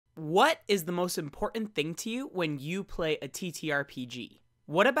What is the most important thing to you when you play a TTRPG?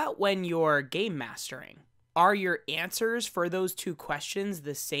 What about when you're game mastering? Are your answers for those two questions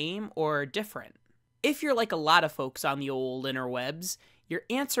the same or different? If you're like a lot of folks on the old interwebs, your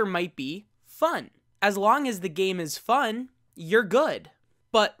answer might be fun. As long as the game is fun, you're good.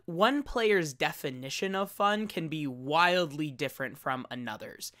 But one player's definition of fun can be wildly different from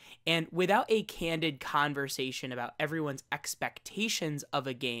another's. And without a candid conversation about everyone's expectations of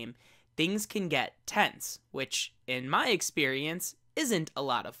a game, things can get tense, which, in my experience, isn't a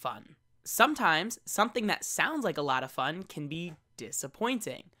lot of fun. Sometimes, something that sounds like a lot of fun can be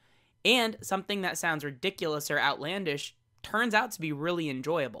disappointing. And something that sounds ridiculous or outlandish turns out to be really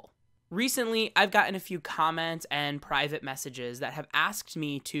enjoyable. Recently, I've gotten a few comments and private messages that have asked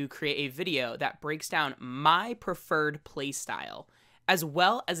me to create a video that breaks down my preferred playstyle, as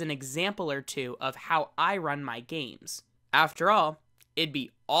well as an example or two of how I run my games. After all, it'd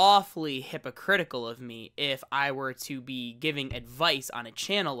be awfully hypocritical of me if I were to be giving advice on a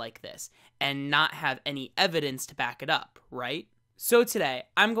channel like this and not have any evidence to back it up, right? So today,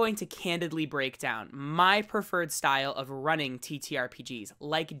 I'm going to candidly break down my preferred style of running TTRPGs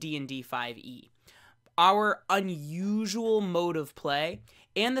like DnD 5e, our unusual mode of play,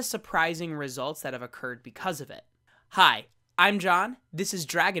 and the surprising results that have occurred because of it. Hi, I'm John. This is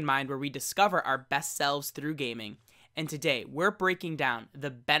Dragon Mind, where we discover our best selves through gaming, and today we're breaking down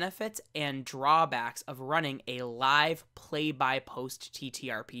the benefits and drawbacks of running a live play-by-post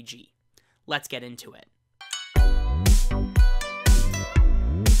TTRPG. Let's get into it.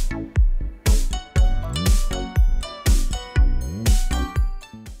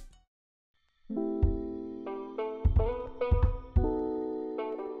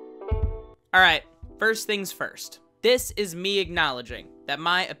 Alright, first things first. This is me acknowledging that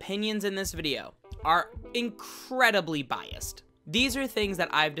my opinions in this video are incredibly biased. These are things that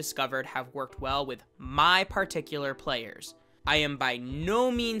I've discovered have worked well with my particular players. I am by no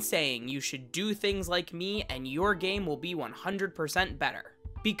means saying you should do things like me and your game will be 100% better.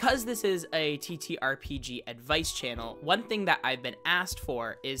 Because this is a TTRPG advice channel, one thing that I've been asked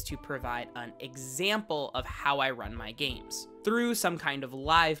for is to provide an example of how I run my games through some kind of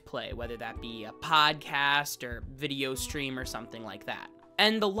live play, whether that be a podcast or video stream or something like that.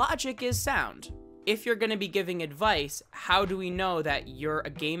 And the logic is sound. If you're going to be giving advice, how do we know that you're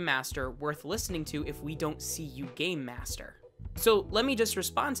a game master worth listening to if we don't see you game master? So let me just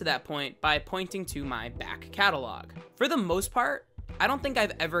respond to that point by pointing to my back catalog. For the most part, I don't think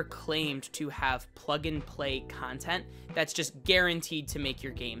I've ever claimed to have plug-and-play content that's just guaranteed to make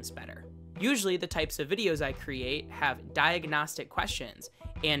your games better. Usually, the types of videos I create have diagnostic questions,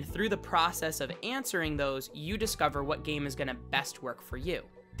 and through the process of answering those, you discover what game is going to best work for you.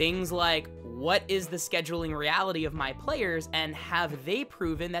 Things like, what is the scheduling reality of my players, and have they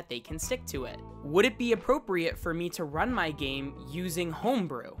proven that they can stick to it? Would it be appropriate for me to run my game using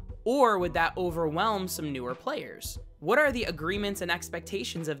homebrew? Or would that overwhelm some newer players? What are the agreements and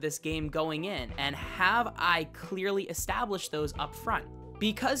expectations of this game going in, and have I clearly established those up front?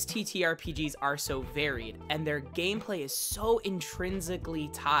 Because TTRPGs are so varied, and their gameplay is so intrinsically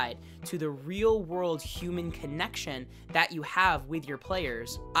tied to the real-world human connection that you have with your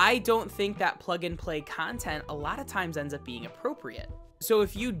players, I don't think that plug-and-play content a lot of times ends up being appropriate. So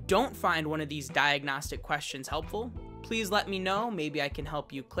if you don't find one of these diagnostic questions helpful, please let me know. Maybe I can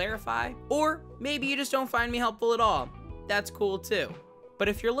help you clarify, or maybe you just don't find me helpful at all. That's cool too. But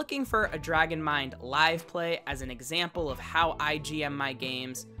if you're looking for a Dragon Mind live play as an example of how I GM my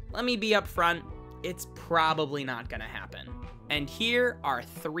games, let me be upfront, it's probably not gonna happen. And here are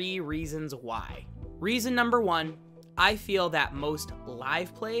 3 reasons why. Reason number 1, I feel that most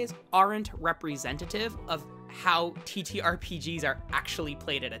live plays aren't representative of how TTRPGs are actually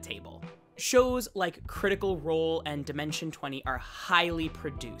played at a table. Shows like Critical Role and Dimension 20 are highly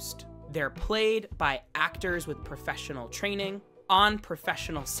produced. They're played by actors with professional training, on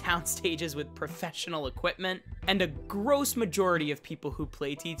professional sound stages with professional equipment, and a gross majority of people who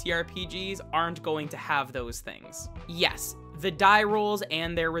play TTRPGs aren't going to have those things. Yes, the die rolls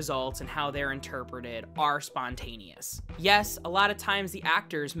and their results and how they're interpreted are spontaneous. Yes, a lot of times the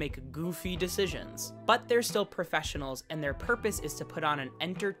actors make goofy decisions, but they're still professionals and their purpose is to put on an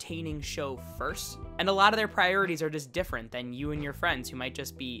entertaining show first, and a lot of their priorities are just different than you and your friends who might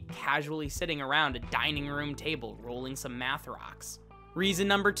just be casually sitting around a dining room table rolling some math rocks. Reason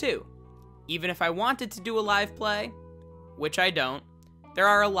number 2, even if I wanted to do a live play, which I don't, there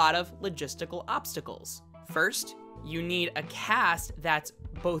are a lot of logistical obstacles. First, you need a cast that's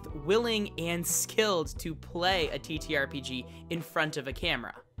both willing and skilled to play a TTRPG in front of a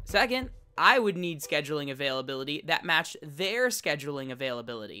camera. Second, I would need scheduling availability that matched their scheduling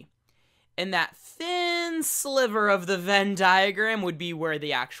availability. and that thin sliver of the Venn diagram would be where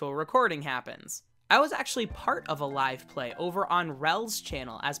the actual recording happens. I was actually part of a live play over on Rel's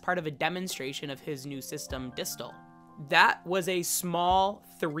channel as part of a demonstration of his new system, Distal. That was a small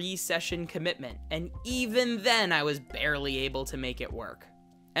 3-session commitment, and even then I was barely able to make it work.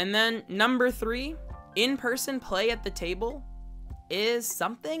 And then number 3, in-person play at the table is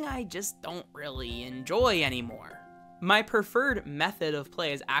something I just don't really enjoy anymore. My preferred method of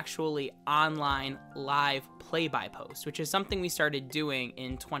play is actually online live play-by-post, which is something we started doing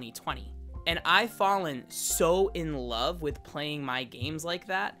in 2020. And I've fallen so in love with playing my games like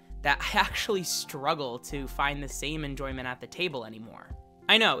that I actually struggle to find the same enjoyment at the table anymore.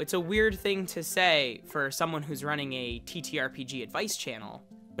 I know, it's a weird thing to say for someone who's running a TTRPG advice channel,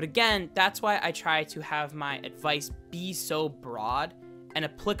 but again, that's why I try to have my advice be so broad and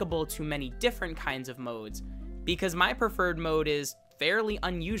applicable to many different kinds of modes, because my preferred mode is fairly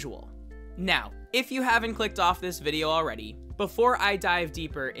unusual. Now, if you haven't clicked off this video already, before I dive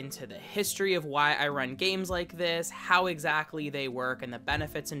deeper into the history of why I run games like this, how exactly they work, and the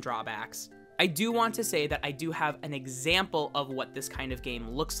benefits and drawbacks, I do want to say that I do have an example of what this kind of game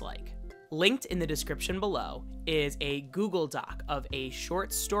looks like. Linked in the description below is a Google Doc of a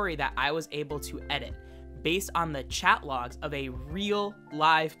short story that I was able to edit based on the chat logs of a real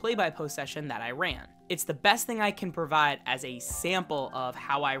live play-by-post session that I ran. It's the best thing I can provide as a sample of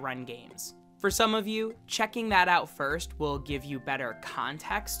how I run games. For some of you, checking that out first will give you better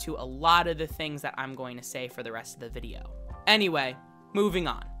context to a lot of the things that I'm going to say for the rest of the video. Anyway, moving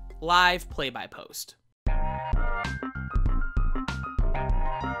on. Live play-by-post.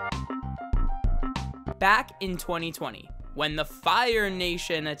 Back in 2020, when the Fire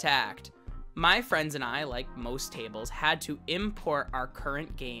Nation attacked, my friends and I, like most tables, had to import our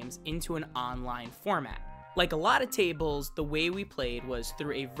current games into an online format. Like a lot of tables, the way we played was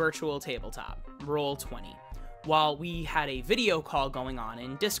through a virtual tabletop, Roll20, while we had a video call going on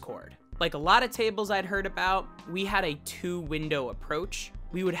in Discord. Like a lot of tables I'd heard about, we had a 2-window approach.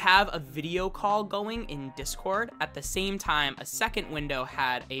 We would have a video call going in Discord. At the same time, a second window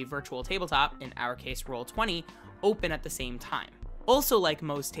had a virtual tabletop, in our case Roll20, open at the same time. Also, like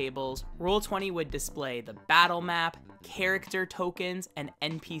most tables, Roll20 would display the battle map, character tokens, and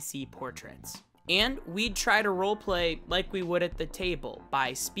NPC portraits. And we'd try to roleplay like we would at the table,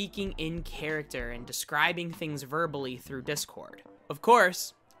 by speaking in character and describing things verbally through Discord. Of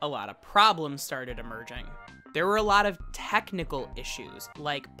course, a lot of problems started emerging. There were a lot of technical issues,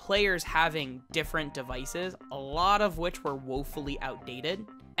 like players having different devices, a lot of which were woefully outdated,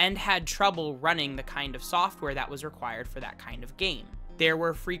 and had trouble running the kind of software that was required for that kind of game. There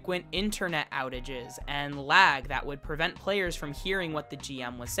were frequent internet outages and lag that would prevent players from hearing what the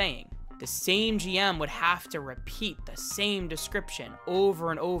GM was saying. The same GM would have to repeat the same description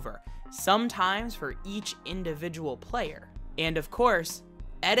over and over, sometimes for each individual player. And of course,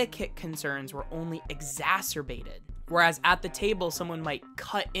 etiquette concerns were only exacerbated. Whereas at the table, someone might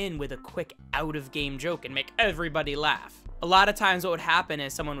cut in with a quick out-of-game joke and make everybody laugh. A lot of times what would happen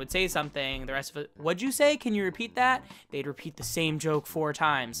is someone would say something, the rest of it, "What'd you say? Can you repeat that?" They'd repeat the same joke 4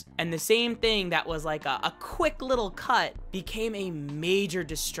 times. And the same thing that was like a quick little cut became a major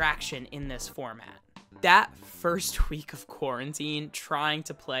distraction in this format. That first week of quarantine, trying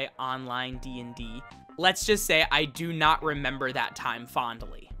to play online D&D, let's just say I do not remember that time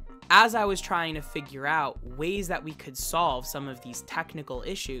fondly. As I was trying to figure out ways that we could solve some of these technical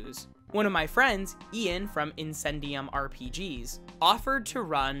issues, one of my friends, Ian from Incendium RPGs, offered to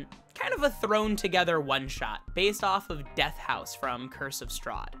run kind of a thrown together one-shot based off of Death House from Curse of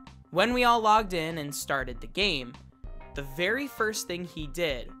Strahd. When we all logged in and started the game, the very first thing he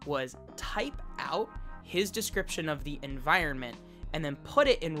did was type out his description of the environment and then put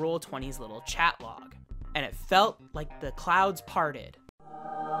it in Roll20's little chat log. And it felt like the clouds parted.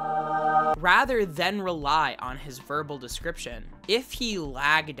 Rather than rely on his verbal description, if he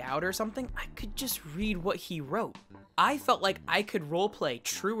lagged out or something, I could just read what he wrote. I felt like I could roleplay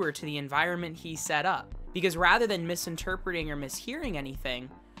truer to the environment he set up, because rather than misinterpreting or mishearing anything,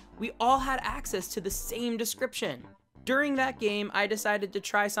 we all had access to the same description. During that game, I decided to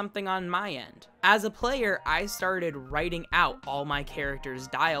try something on my end. As a player, I started writing out all my characters'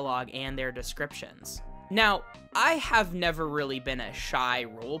 dialogue and their descriptions. Now, I have never really been a shy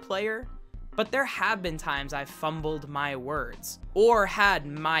role player, but there have been times I've fumbled my words, or had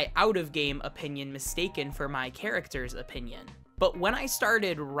my out-of-game opinion mistaken for my character's opinion. But when I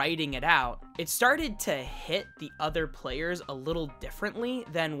started writing it out, it started to hit the other players a little differently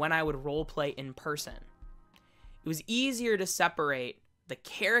than when I would roleplay in person. It was easier to separate the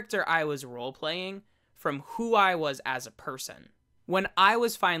character I was roleplaying from who I was as a person. When I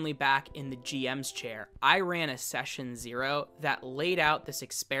was finally back in the GM's chair, I ran a session 0 that laid out this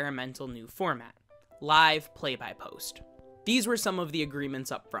experimental new format, live play-by-post. These were some of the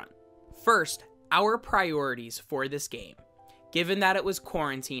agreements up front. First, our priorities for this game, given that it was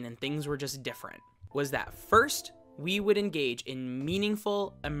quarantine and things were just different, was that first, we would engage in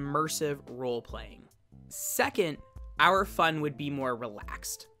meaningful, immersive role-playing. Second, our fun would be more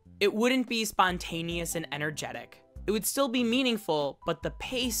relaxed. It wouldn't be spontaneous and energetic. It would still be meaningful, but the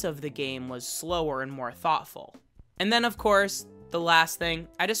pace of the game was slower and more thoughtful. And then, of course, the last thing,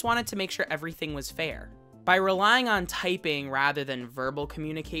 I just wanted to make sure everything was fair. By relying on typing rather than verbal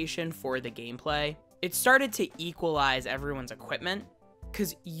communication for the gameplay, it started to equalize everyone's equipment,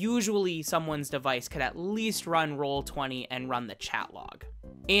 because usually someone's device could at least run Roll20 and run the chat log.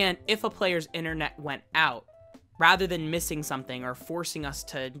 And if a player's internet went out, rather than missing something or forcing us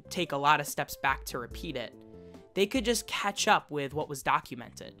to take a lot of steps back to repeat it, they could just catch up with what was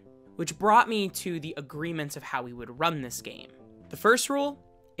documented, which brought me to the agreements of how we would run this game. The first rule,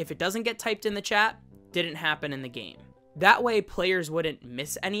 if it doesn't get typed in the chat, didn't happen in the game. That way players wouldn't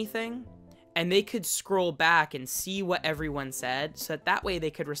miss anything, and they could scroll back and see what everyone said, so that way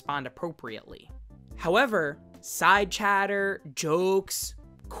they could respond appropriately. However, side chatter, jokes,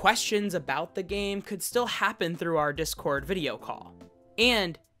 questions about the game could still happen through our Discord video call.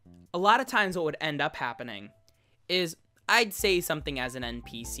 And a lot of times what would end up happening is I'd say something as an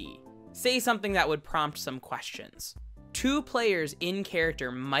NPC, say something that would prompt some questions. Two players in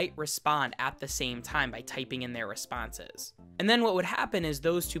character might respond at the same time by typing in their responses. And then what would happen is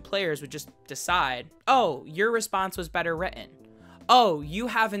those two players would just decide, oh, your response was better written. Oh, you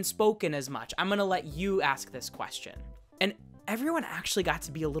haven't spoken as much. I'm gonna let you ask this question. And everyone actually got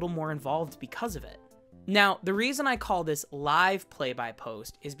to be a little more involved because of it. Now, the reason I call this live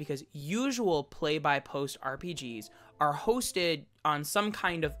play-by-post is because usual play-by-post RPGs are hosted on some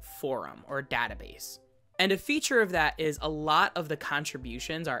kind of forum or database. And a feature of that is a lot of the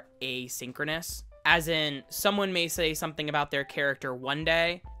contributions are asynchronous, as in someone may say something about their character one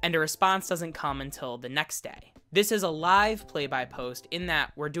day and a response doesn't come until the next day. This is a live play-by-post in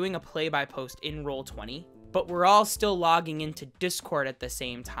that we're doing a play-by-post in Roll20, but we're all still logging into Discord at the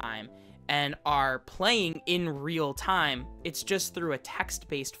same time and are playing in real time. It's just through a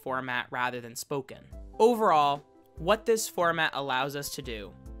text-based format rather than spoken. Overall, what this format allows us to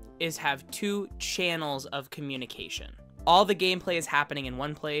do is have two channels of communication. All the gameplay is happening in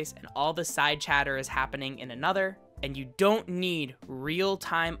one place and all the side chatter is happening in another, and you don't need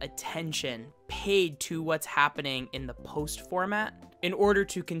real-time attention paid to what's happening in the post format in order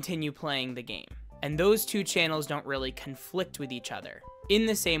to continue playing the game. And those two channels don't really conflict with each other, in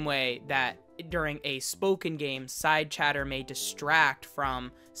the same way that during a spoken game, side chatter may distract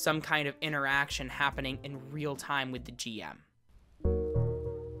from some kind of interaction happening in real time with the GM.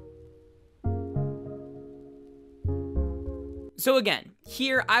 So again,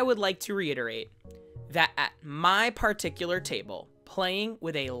 here I would like to reiterate that at my particular table, playing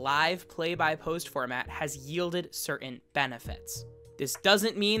with a live play-by-post format has yielded certain benefits. This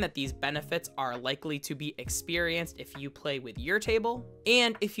doesn't mean that these benefits are likely to be experienced if you play with your table,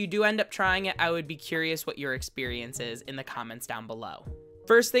 and if you do end up trying it, I would be curious what your experience is in the comments down below.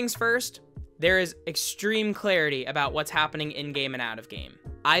 First things first, there is extreme clarity about what's happening in-game and out of game.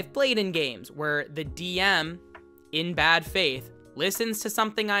 I've played in games where the DM, in bad faith, listens to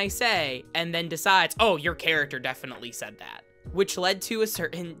something I say and then decides, oh, your character definitely said that, which led to a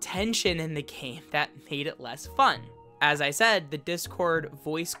certain tension in the game that made it less fun. As I said, the Discord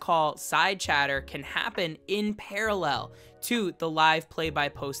voice call side chatter can happen in parallel to the live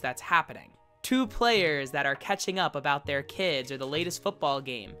play-by-post that's happening. Two players that are catching up about their kids or the latest football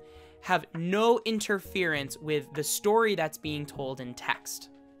game have no interference with the story that's being told in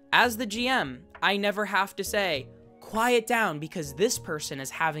text. As the GM, I never have to say, quiet down because this person is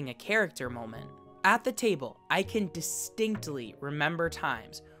having a character moment. At the table, I can distinctly remember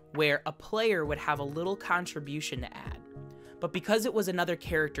times where a player would have a little contribution to add. But because it was another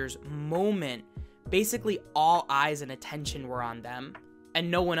character's moment, basically all eyes and attention were on them,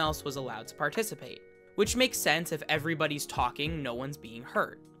 and no one else was allowed to participate. Which makes sense if everybody's talking, no one's being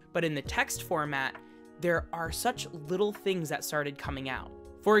heard. But in the text format, there are such little things that started coming out.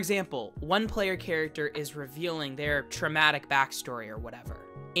 For example, one player character is revealing their traumatic backstory or whatever,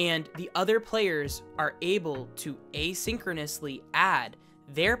 and the other players are able to asynchronously add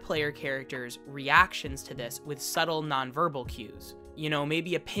their player characters' reactions to this with subtle nonverbal cues. You know,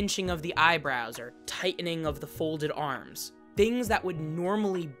 maybe a pinching of the eyebrows or tightening of the folded arms. Things that would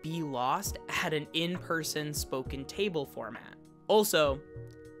normally be lost at an in-person spoken table format. Also,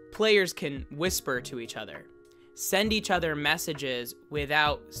 players can whisper to each other. send each other messages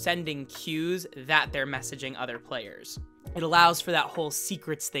without sending cues that they're messaging other players. It allows for that whole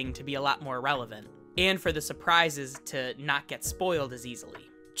secrets thing to be a lot more relevant, and for the surprises to not get spoiled as easily.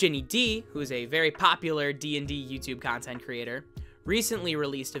 Ginny D, who is a very popular D&D YouTube content creator, recently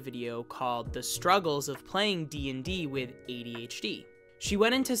released a video called The Struggles of Playing D&D with ADHD. She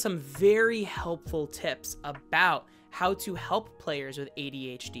went into some very helpful tips about how to help players with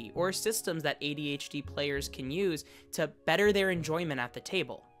ADHD, or systems that ADHD players can use to better their enjoyment at the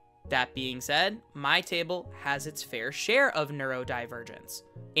table. That being said, my table has its fair share of neurodivergence,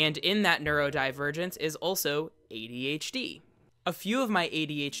 and in that neurodivergence is also ADHD. A few of my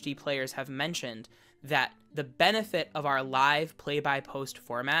ADHD players have mentioned that the benefit of our live play-by-post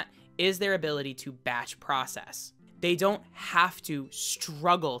format is their ability to batch process. They don't have to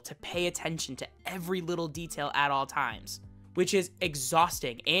struggle to pay attention to every little detail at all times, which is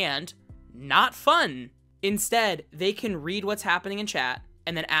exhausting and not fun. Instead, they can read what's happening in chat,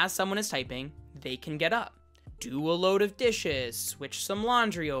 and then as someone is typing, they can get up, do a load of dishes, switch some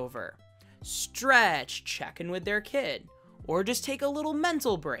laundry over, stretch, check in with their kid, or just take a little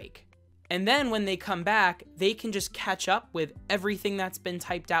mental break. And then when they come back, they can just catch up with everything that's been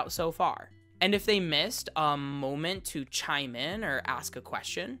typed out so far. And if they missed a moment to chime in or ask a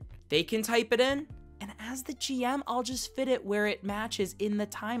question, they can type it in, and as the GM, I'll just fit it where it matches in the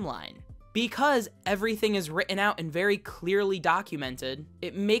timeline. Because everything is written out and very clearly documented,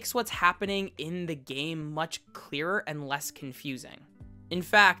 it makes what's happening in the game much clearer and less confusing. In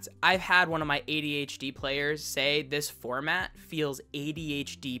fact, I've had one of my ADHD players say this format feels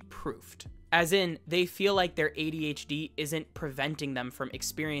ADHD proofed. As in, they feel like their ADHD isn't preventing them from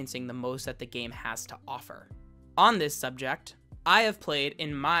experiencing the most that the game has to offer. On this subject, I have played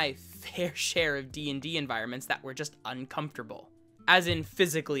in my fair share of D&D environments that were just uncomfortable. As in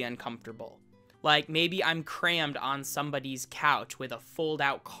physically uncomfortable. Like maybe I'm crammed on somebody's couch with a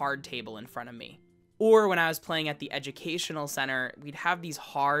fold-out card table in front of me. Or when I was playing at the educational center, we'd have these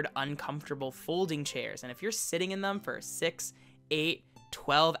hard, uncomfortable folding chairs, and if you're sitting in them for 6, 8,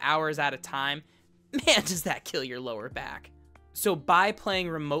 12 hours at a time, man, does that kill your lower back. So by playing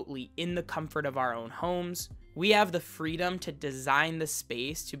remotely in the comfort of our own homes, we have the freedom to design the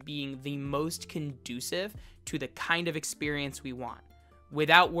space to being the most conducive to the kind of experience we want,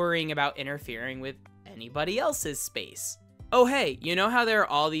 without worrying about interfering with anybody else's space. Oh hey, you know how there are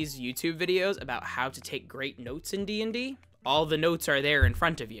all these YouTube videos about how to take great notes in D&D? All the notes are there in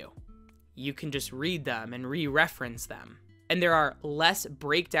front of you. You can just read them and re-reference them. And there are less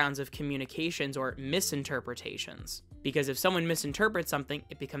breakdowns of communications or misinterpretations. Because if someone misinterprets something,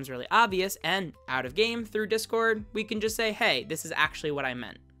 it becomes really obvious, and out of game through Discord, we can just say, hey, this is actually what I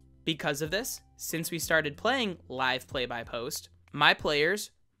meant. Because of this, since we started playing live play-by-post, my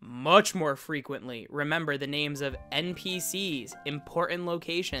players much more frequently remember the names of NPCs, important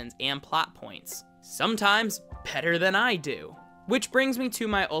locations, and plot points. Sometimes better than I do. Which brings me to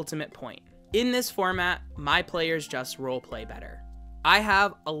my ultimate point. In this format, my players just roleplay better. I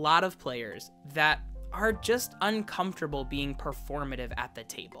have a lot of players that are just uncomfortable being performative at the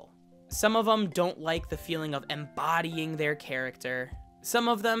table. Some of them don't like the feeling of embodying their character. Some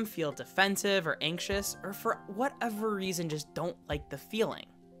of them feel defensive or anxious, or for whatever reason just don't like the feeling.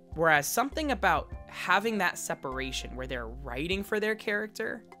 Whereas something about having that separation where they're writing for their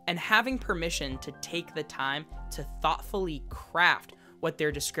character and having permission to take the time to thoughtfully craft what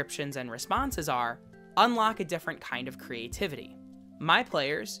their descriptions and responses are, unlock a different kind of creativity. My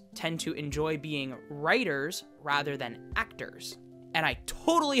players tend to enjoy being writers rather than actors, and I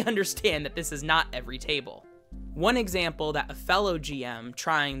totally understand that this is not every table. One example that a fellow GM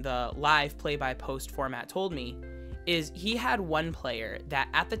trying the live play-by-post format told me is he had one player that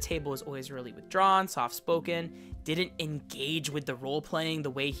at the table was always really withdrawn, soft-spoken, didn't engage with the role-playing the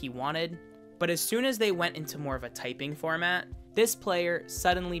way he wanted, but as soon as they went into more of a typing format, this player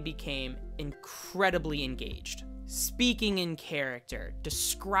suddenly became incredibly engaged, speaking in character,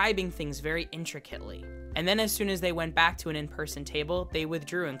 describing things very intricately. And then as soon as they went back to an in-person table, they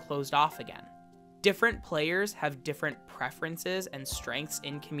withdrew and closed off again. Different players have different preferences and strengths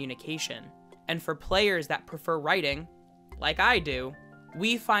in communication. And for players that prefer writing, like I do,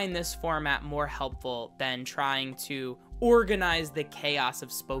 we find this format more helpful than trying to organize the chaos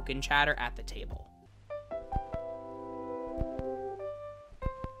of spoken chatter at the table.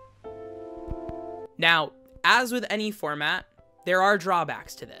 Now, as with any format, there are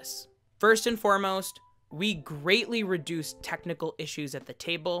drawbacks to this. First and foremost, we greatly reduce technical issues at the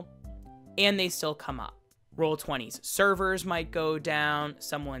table, and they still come up. Roll20's servers might go down,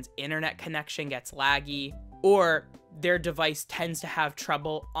 someone's internet connection gets laggy, or their device tends to have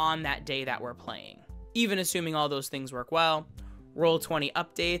trouble on that day that we're playing. Even assuming all those things work well, Roll20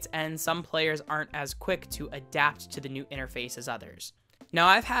 updates, and some players aren't as quick to adapt to the new interface as others. Now,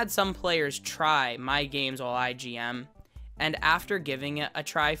 I've had some players try my games while I GM, and after giving it a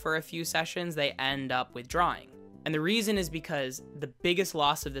try for a few sessions, they end up withdrawing. And the reason is because the biggest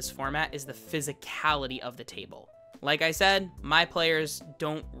loss of this format is the physicality of the table. Like I said, my players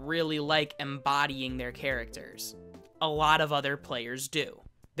don't really like embodying their characters. A lot of other players do.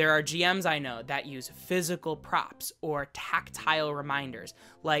 There are GMs I know that use physical props or tactile reminders,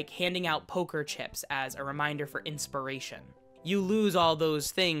 like handing out poker chips as a reminder for inspiration. You lose all those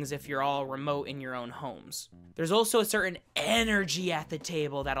things if you're all remote in your own homes. There's also a certain energy at the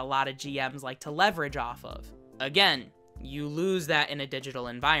table that a lot of GMs like to leverage off of. Again, you lose that in a digital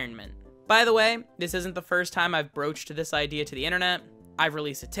environment. By the way, this isn't the first time I've broached this idea to the internet. I've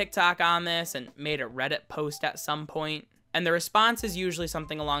released a TikTok on this and made a Reddit post at some point. And the response is usually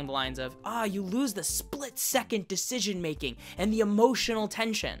something along the lines of, you lose the split-second decision-making and the emotional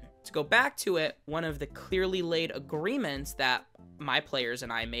tension. To go back to it, one of the clearly laid agreements that my players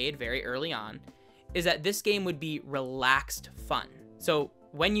and I made very early on is that this game would be relaxed fun. So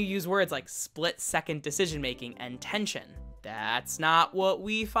when you use words like split-second decision-making and tension, that's not what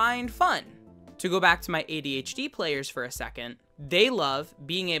we find fun. To go back to my ADHD players for a second, they love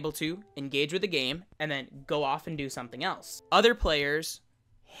being able to engage with the game and then go off and do something else. Other players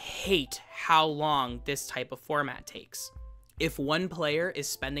hate how long this type of format takes. If one player is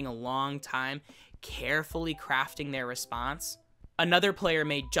spending a long time carefully crafting their response, another player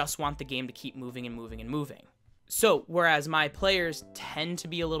may just want the game to keep moving and moving and moving. So, whereas my players tend to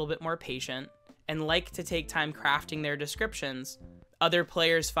be a little bit more patient and like to take time crafting their descriptions, other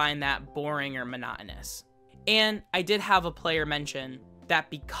players find that boring or monotonous. And I did have a player mention that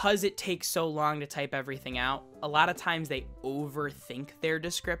because it takes so long to type everything out, a lot of times they overthink their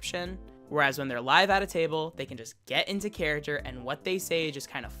description, whereas when they're live at a table, they can just get into character and what they say just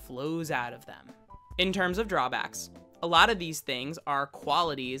kind of flows out of them. In terms of drawbacks, a lot of these things are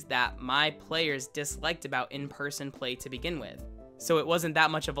qualities that my players disliked about in-person play to begin with, so it wasn't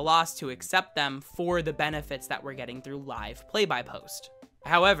that much of a loss to accept them for the benefits that we're getting through live play-by-post.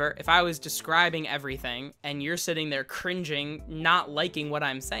 However, if I was describing everything and you're sitting there cringing, not liking what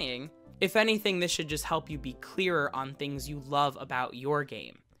I'm saying, if anything, this should just help you be clearer on things you love about your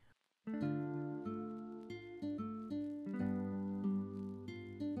game.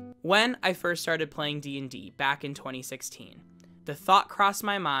 When I first started playing D&D back in 2016, the thought crossed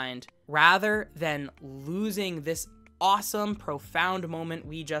my mind, rather than losing this awesome, profound moment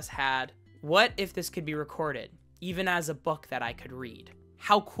we just had, what if this could be recorded, even as a book that I could read?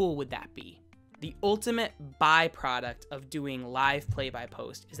 How cool would that be? The ultimate byproduct of doing live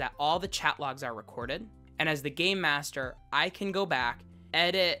play-by-post is that all the chat logs are recorded, and as the game master, I can go back,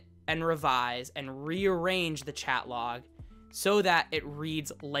 edit and revise and rearrange the chat log so that it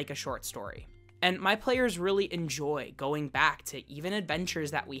reads like a short story. And my players really enjoy going back to even adventures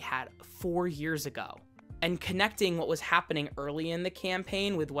that we had 4 years ago and connecting what was happening early in the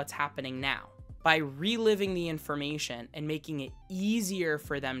campaign with what's happening now. By reliving the information and making it easier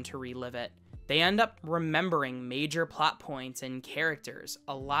for them to relive it, they end up remembering major plot points and characters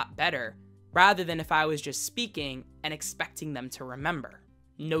a lot better, rather than if I was just speaking and expecting them to remember,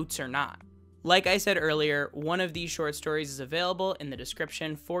 notes or not. Like I said earlier, one of these short stories is available in the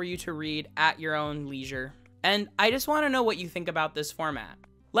description for you to read at your own leisure. And I just want to know what you think about this format.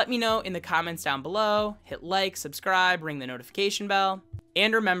 Let me know in the comments down below, hit like, subscribe, ring the notification bell,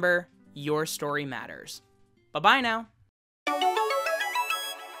 and remember, your story matters. Bye-bye now.